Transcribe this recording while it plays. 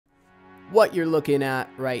What you're looking at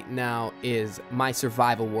right now is my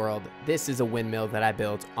survival world. This is a windmill that I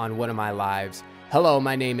built on one of my lives. Hello,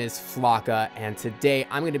 my name is Flocka, and today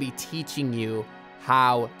I'm going to be teaching you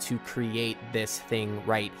how to create this thing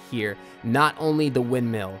right here. Not only the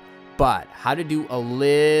windmill, but how to do a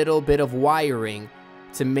little bit of wiring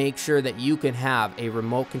to make sure that you can have a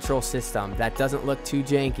remote control system that doesn't look too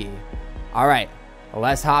janky. All right,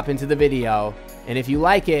 let's hop into the video. And if you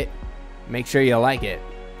like it, make sure you like it.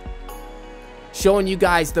 Showing you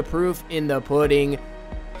guys the proof in the pudding.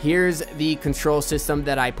 Here's the control system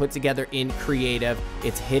that I put together in Creative.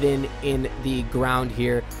 It's hidden in the ground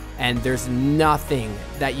here, and there's nothing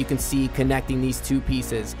that you can see connecting these two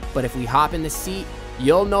pieces. But if we hop in the seat,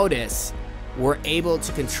 you'll notice we're able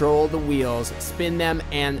to control the wheels, spin them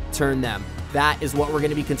and turn them. That is what we're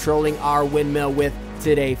going to be controlling our windmill with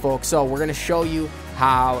today, folks. So we're going to show you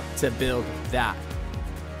how to build that.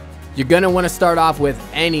 You're going to want to start off with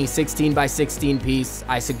any 16 by 16 piece.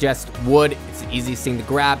 I suggest wood. It's the easiest thing to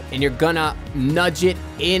grab. And you're going to nudge it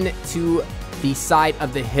into the side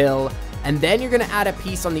of the hill. And then you're going to add a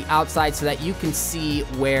piece on the outside so that you can see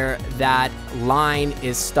where that line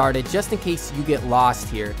is started, just in case you get lost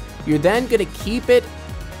here. You're then going to keep it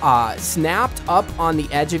snapped up on the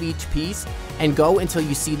edge of each piece and go until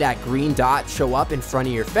you see that green dot show up in front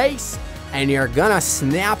of your face. And you're gonna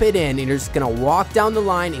snap it in, and you're just gonna walk down the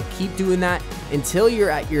line and keep doing that until you're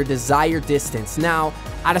at your desired distance. Now,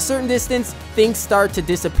 at a certain distance, things start to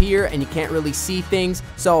disappear and you can't really see things,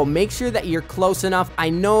 so make sure that you're close enough. I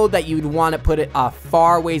know that you'd want to put it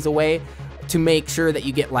far ways away to make sure that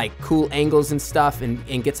you get like cool angles and stuff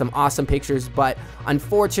and get some awesome pictures, but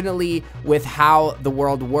unfortunately with how the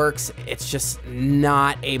world works, it's just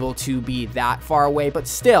not able to be that far away. But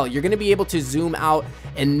still, you're going to be able to zoom out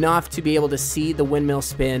enough to be able to see the windmill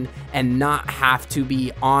spin and not have to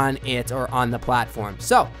be on it or on the platform.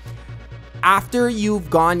 So after you've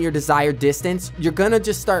gone your desired distance, you're gonna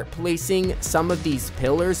just start placing some of these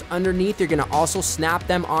pillars underneath. You're gonna also snap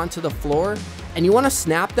them onto the floor, and you wanna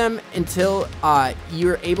snap them until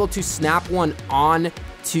you're able to snap one on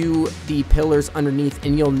to the pillars underneath.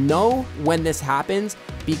 And you'll know when this happens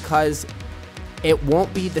because it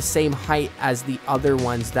won't be the same height as the other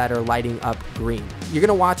ones that are lighting up green. You're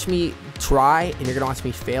gonna watch me try and you're gonna watch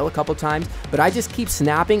me fail a couple times, but I just keep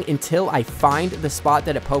snapping until I find the spot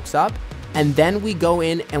that it pokes up. And then we go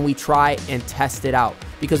in and we try and test it out,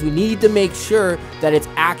 because we need to make sure that it's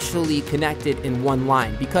actually connected in one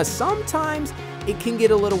line, because sometimes it can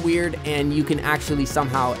get a little weird and you can actually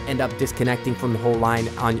somehow end up disconnecting from the whole line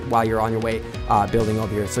while you're on your way building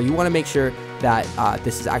over here. So you want to make sure that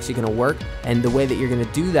this is actually going to work, and the way that you're going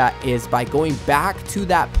to do that is by going back to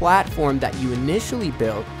that platform that you initially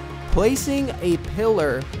built, placing a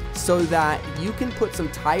pillar so that you can put some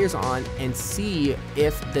tires on and see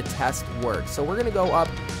if the test works. So we're gonna go up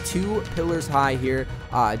 2 pillars high here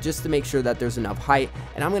just to make sure that there's enough height,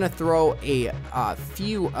 and I'm gonna throw a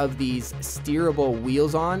few of these steerable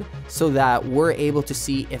wheels on so that we're able to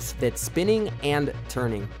see if it's spinning and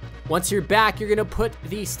turning. Once you're back, you're gonna put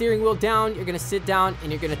the steering wheel down, you're gonna sit down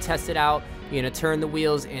and you're gonna test it out. You're gonna turn the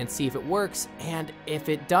wheels and see if it works, and if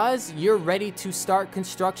it does, you're ready to start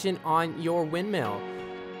construction on your windmill.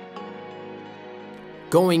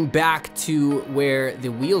 Going back to where the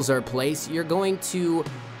wheels are placed, you're going to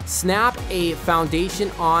snap a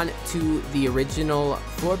foundation on to the original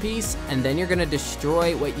floor piece, and then you're gonna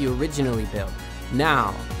destroy what you originally built.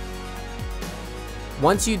 Now,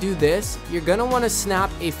 once you do this, you're gonna wanna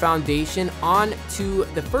snap a foundation on to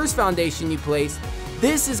the first foundation you placed.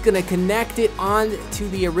 This is gonna connect it on to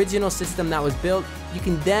the original system that was built. You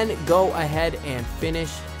can then go ahead and finish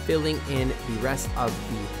filling in the rest of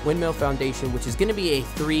the windmill foundation, which is gonna be a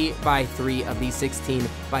 3 by 3 of these 16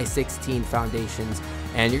 by 16 foundations.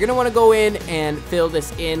 And you're gonna wanna go in and fill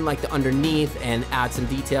this in like the underneath and add some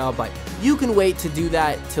detail, but you can wait to do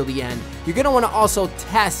that till the end. You're gonna wanna also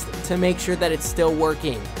test to make sure that it's still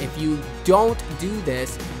working. If you don't do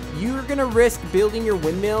this, you're gonna risk building your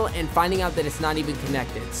windmill and finding out that it's not even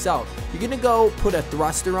connected. So you're gonna go put a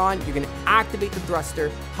thruster on, you're gonna activate the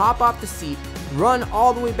thruster, hop off the seat, run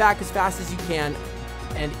all the way back as fast as you can,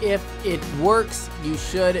 and if it works, you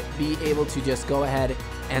should be able to just go ahead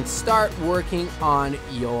and start working on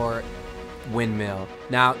your windmill.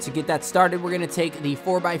 Now, to get that started, we're gonna take the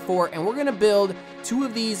 4x4 and we're gonna build 2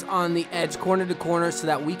 of these on the edge, corner to corner, so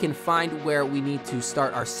that we can find where we need to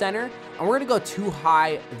start our center, and we're gonna go too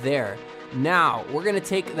high there. Now, we're gonna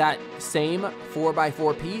take that same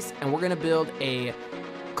 4x4 piece and we're gonna build a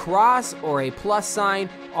cross or a plus sign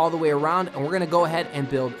all the way around, and we're gonna go ahead and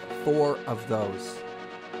build 4 of those.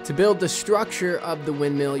 To build the structure of the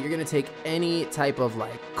windmill, you're gonna take any type of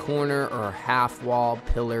like corner or half wall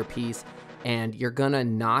pillar piece, and you're gonna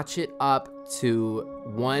notch it up to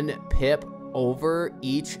 1 pip over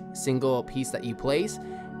each single piece that you place,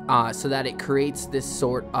 so that it creates this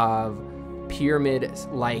sort of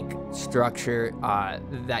pyramid-like structure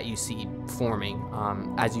that you see forming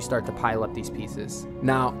as you start to pile up these pieces.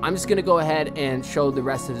 Now, I'm just gonna go ahead and show the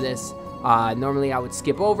rest of this. Normally I would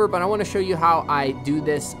skip over, but I want to show you how I do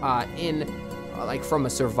this like from a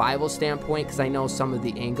survival standpoint, because I know some of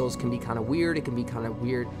the angles can be kind of weird. It can be kind of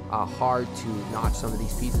weird, hard to notch some of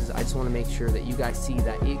these pieces. I just want to make sure that you guys see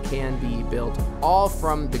that it can be built all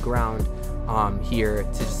from the ground here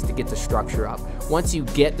to get the structure up. Once you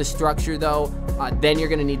get the structure though, then you're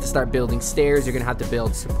going to need to start building stairs. You're going to have to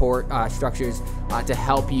build support structures to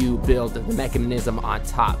help you build the mechanism on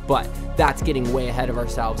top, but that's getting way ahead of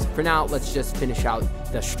ourselves. For now, let's just finish out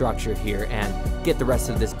the structure here and get the rest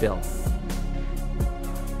of this built.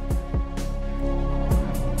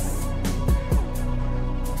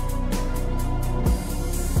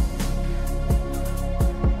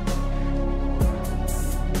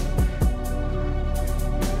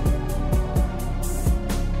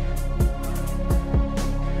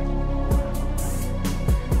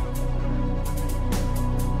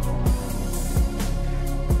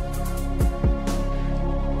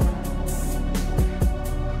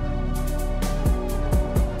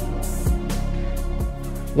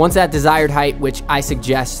 Once at desired height, which I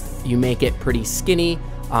suggest you make it pretty skinny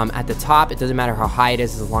at the top, it doesn't matter how high it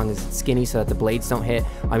is as long as it's skinny so that the blades don't hit.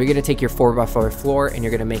 You're gonna take your 4x4 floor and you're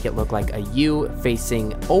gonna make it look like a U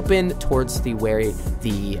facing open towards where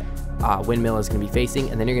the windmill is going to be facing,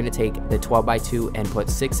 and then you're going to take the 12x2 and put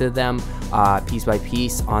 6 of them piece by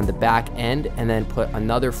piece on the back end, and then put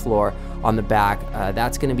another floor on the back.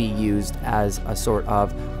 That's going to be used as a sort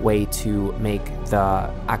of way to make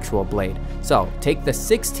the actual blade. So take the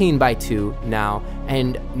 16x2 now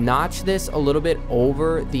and notch this a little bit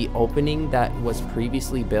over the opening that was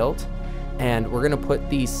previously built, and we're going to put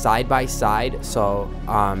these side by side so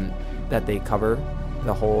that they cover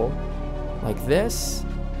the hole like this.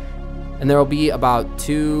 And there will be about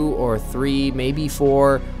 2 or 3, maybe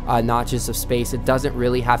 4 notches of space. It doesn't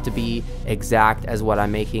really have to be exact as what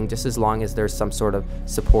I'm making, just as long as there's some sort of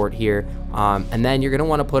support here. And then you're gonna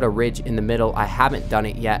wanna put a ridge in the middle. I haven't done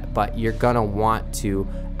it yet, but you're gonna want to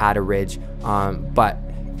add a ridge. But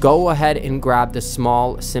go ahead and grab the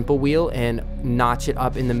small simple wheel and notch it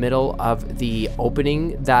up in the middle of the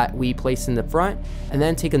opening that we placed in the front, and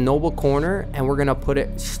then take a noble corner and we're gonna put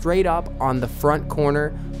it straight up on the front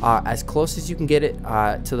corner, as close as you can get it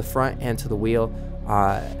to the front and to the wheel,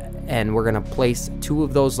 and we're gonna place 2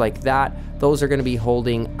 of those like that. Those are gonna be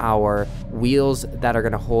holding our wheels that are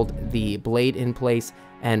gonna hold the blade in place.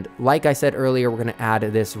 And like I said earlier, we're gonna add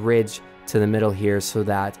this ridge to the middle here so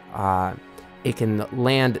that it can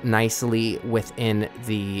land nicely within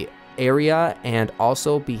the area and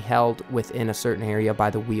also be held within a certain area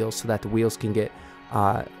by the wheels so that the wheels can get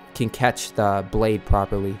can catch the blade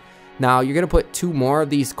properly. Now you're gonna put 2 more of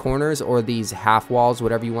these corners, or these half walls,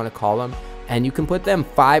 whatever you want to call them, and you can put them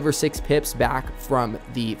 5 or 6 pips back from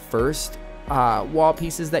the first wall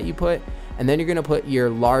pieces that you put, and then you're gonna put your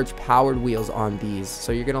large powered wheels on these.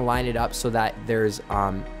 So you're gonna line it up so that there's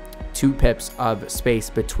 2 pips of space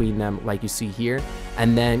between them like you see here,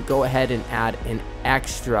 and then go ahead and add an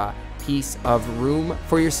extra piece of room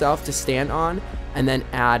for yourself to stand on, and then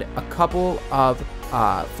add a couple of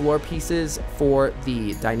floor pieces for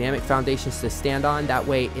the dynamic foundations to stand on. That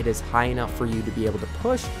way it is high enough for you to be able to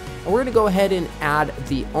push. And we're gonna go ahead and add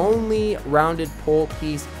the only rounded pole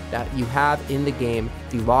piece that you have in the game,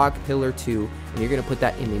 the log pillar 2, and you're gonna put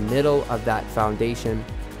that in the middle of that foundation.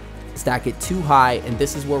 Stack it 2 high, and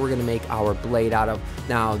this is where we're gonna make our blade out of.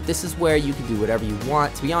 Now this is where you can do whatever you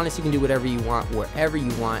want. To be honest, you can do whatever you want wherever you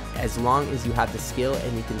want, as long as you have the skill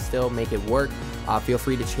and you can still make it work. Feel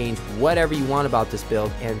free to change whatever you want about this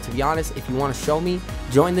build, and to be honest, if you want to show me,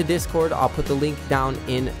 join the Discord. I'll put the link down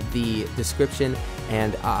in the description.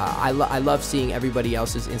 And I love seeing everybody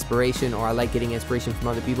else's inspiration, or I like getting inspiration from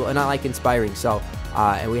other people, and I like inspiring. So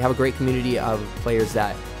and we have a great community of players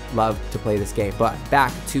that love to play this game. But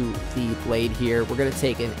back to the blade here, we're gonna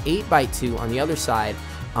take an 8x2 on the other side,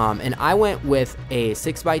 and I went with a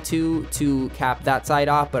 6x2 to cap that side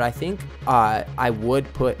off, but I think I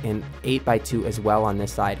would put an 8x2 as well on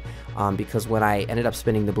this side, because when I ended up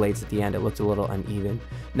spinning the blades at the end, it looked a little uneven.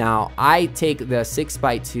 Now I take the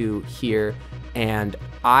 6x2 here and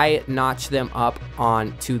I notch them up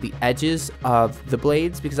onto the edges of the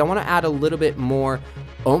blades, because I want to add a little bit more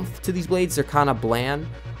oomph to these blades. They're kind of bland.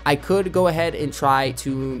 I could go ahead and try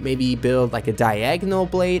to maybe build like a diagonal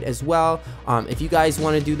blade as well. If you guys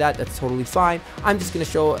want to do that, that's totally fine. I'm just going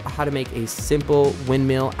to show how to make a simple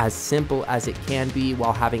windmill, as simple as it can be,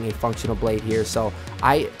 while having a functional blade here. So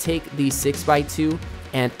I take the 6x2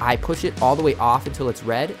 and I push it all the way off until it's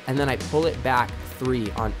red, and then I pull it back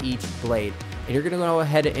 3 on each blade. And you're going to go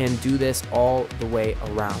ahead and do this all the way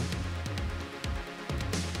around.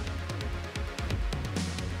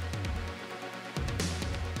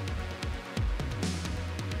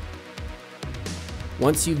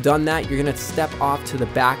 Once you've done that, you're gonna step off to the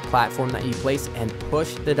back platform that you placed and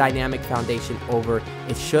push the dynamic foundation over.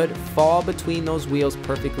 It should fall between those wheels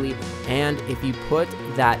perfectly. And if you put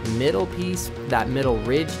that middle piece, that middle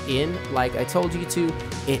ridge in, like I told you to,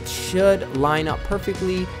 it should line up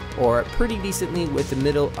perfectly or pretty decently with the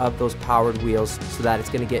middle of those powered wheels, so that it's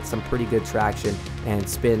gonna get some pretty good traction and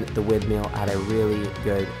spin the windmill at a really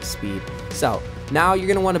good speed. So now you're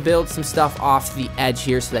gonna wanna build some stuff off the edge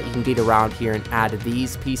here so that you can get around here and add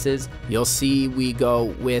these pieces. You'll see we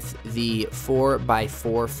go with the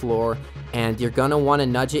 4x4 floor, and you're gonna wanna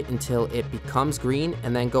nudge it until it becomes green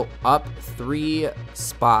and then go up 3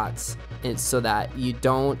 spots, and so that you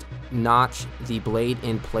don't notch the blade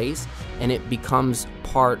in place and it becomes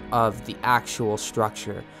part of the actual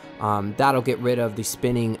structure. That'll get rid of the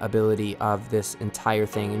spinning ability of this entire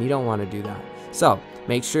thing, and you don't want to do that. So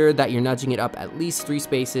make sure that you're nudging it up at least 3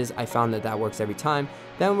 spaces. I found that that works every time.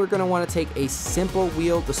 Then we're going to want to take a simple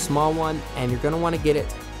wheel, the small one, and you're going to want to get it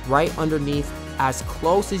right underneath as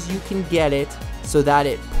close as you can get it, so that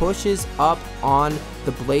it pushes up on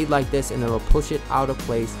the blade like this and it'll push it out of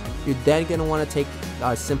place. You're then going to want to take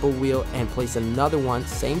a simple wheel and place another one,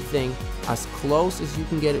 same thing, as close as you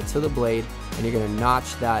can get it to the blade, and you're going to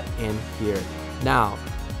notch that in here. Now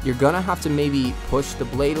you're going to have to maybe push the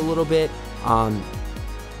blade a little bit,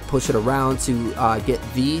 push it around to get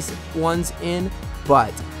these ones in.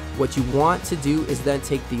 But what you want to do is then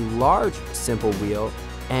take the large simple wheel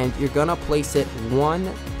and you're going to place it 1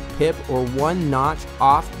 pip or 1 notch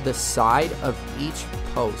off the side of each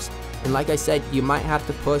post. And like I said, you might have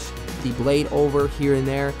to push the blade over here and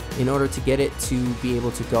there in order to get it to be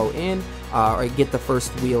able to go in, or get the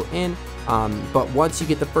first wheel in. But once you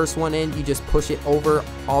get the first one in, you just push it over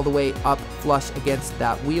all the way up flush against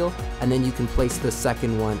that wheel, and then you can place the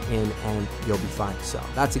second one in and you'll be fine. So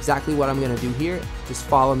that's exactly what I'm going to do here. Just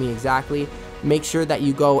follow me exactly. Make sure that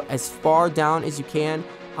you go as far down as you can,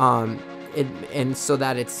 and so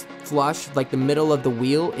that it's flush, like the middle of the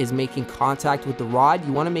wheel is making contact with the rod.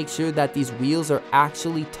 You want to make sure that these wheels are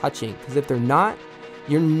actually touching, because if they're not,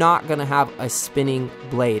 you're not going to have a spinning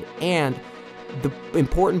blade. And the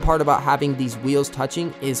important part about having these wheels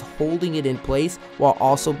touching is holding it in place while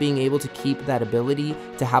also being able to keep that ability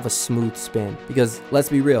to have a smooth spin. Because let's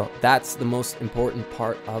be real, that's the most important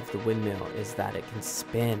part of the windmill, is that it can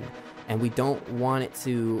spin, and we don't want it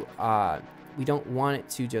to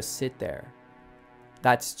just sit there.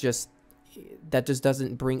 That just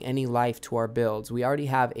doesn't bring any life to our builds. We already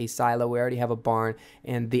have a silo, we already have a barn,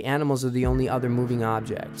 and the animals are the only other moving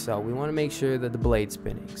object. So we want to make sure that the blade's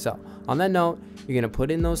spinning. So on that note, you're going to put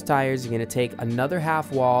in those tires, you're going to take another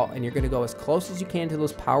half wall, and you're going to go as close as you can to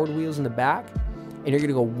those powered wheels in the back, and you're going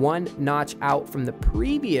to go 1 notch out from the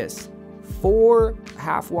previous 4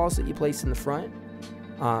 half walls that you placed in the front.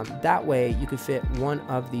 That way you could fit one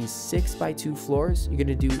of these 6x2 floors. You're going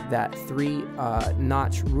to do that 3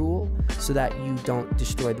 notch rule so that you don't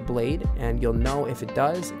destroy the blade, and you'll know if it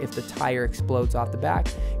does, if the tire explodes off the back.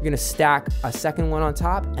 You're going to stack a second one on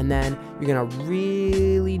top, and then you're going to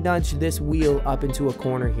really nudge this wheel up into a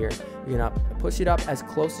corner here. You're going to push it up as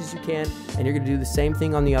close as you can, and you're going to do the same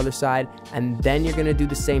thing on the other side, and then you're going to do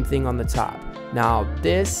the same thing on the top. Now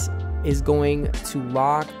this is going to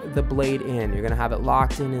lock the blade in. You're going to have it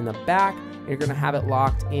locked in the back, and you're going to have it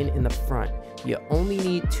locked in the front. You only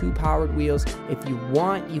need 2 powered wheels. If you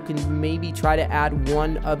want, you can maybe try to add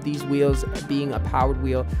one of these wheels being a powered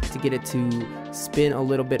wheel to get it to spin a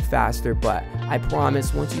little bit faster, but I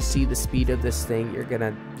promise once you see the speed of this thing, you're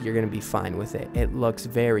gonna be fine with it. It looks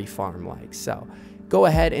very farm-like. So go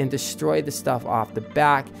ahead and destroy the stuff off the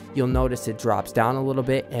back. You'll notice it drops down a little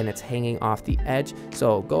bit and it's hanging off the edge.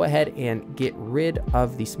 So go ahead and get rid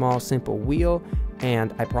of the small simple wheel,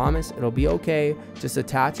 and I promise it'll be okay. Just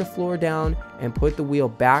attach a floor down and put the wheel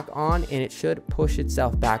back on, and it should push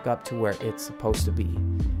itself back up to where it's supposed to be.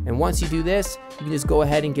 And once you do this, you can just go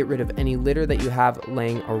ahead and get rid of any litter that you have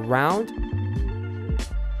laying around,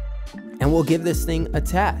 and we'll give this thing a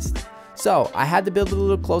test. So I had to build it a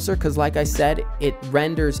little closer because, like I said, it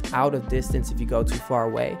renders out of distance if you go too far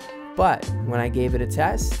away. But when I gave it a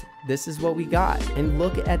test, this is what we got. And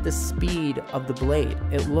look at the speed of the blade.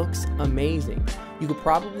 It looks amazing. You could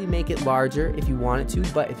probably make it larger if you wanted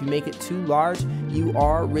to, but if you make it too large, you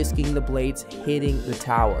are risking the blades hitting the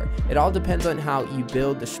tower. It all depends on how you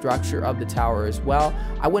build the structure of the tower as well.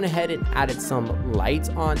 I went ahead and added some lights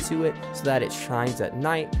onto it so that it shines at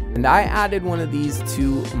night. And I added one of these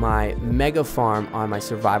to my mega farm on my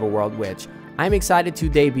survival world, which I'm excited to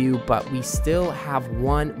debut, but we still have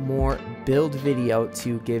one more build video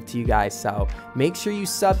to give to you guys. So make sure you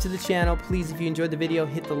sub to the channel. Please, if you enjoyed the video,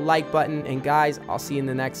 hit the like button. And guys, I'll see you in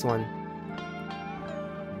the next one.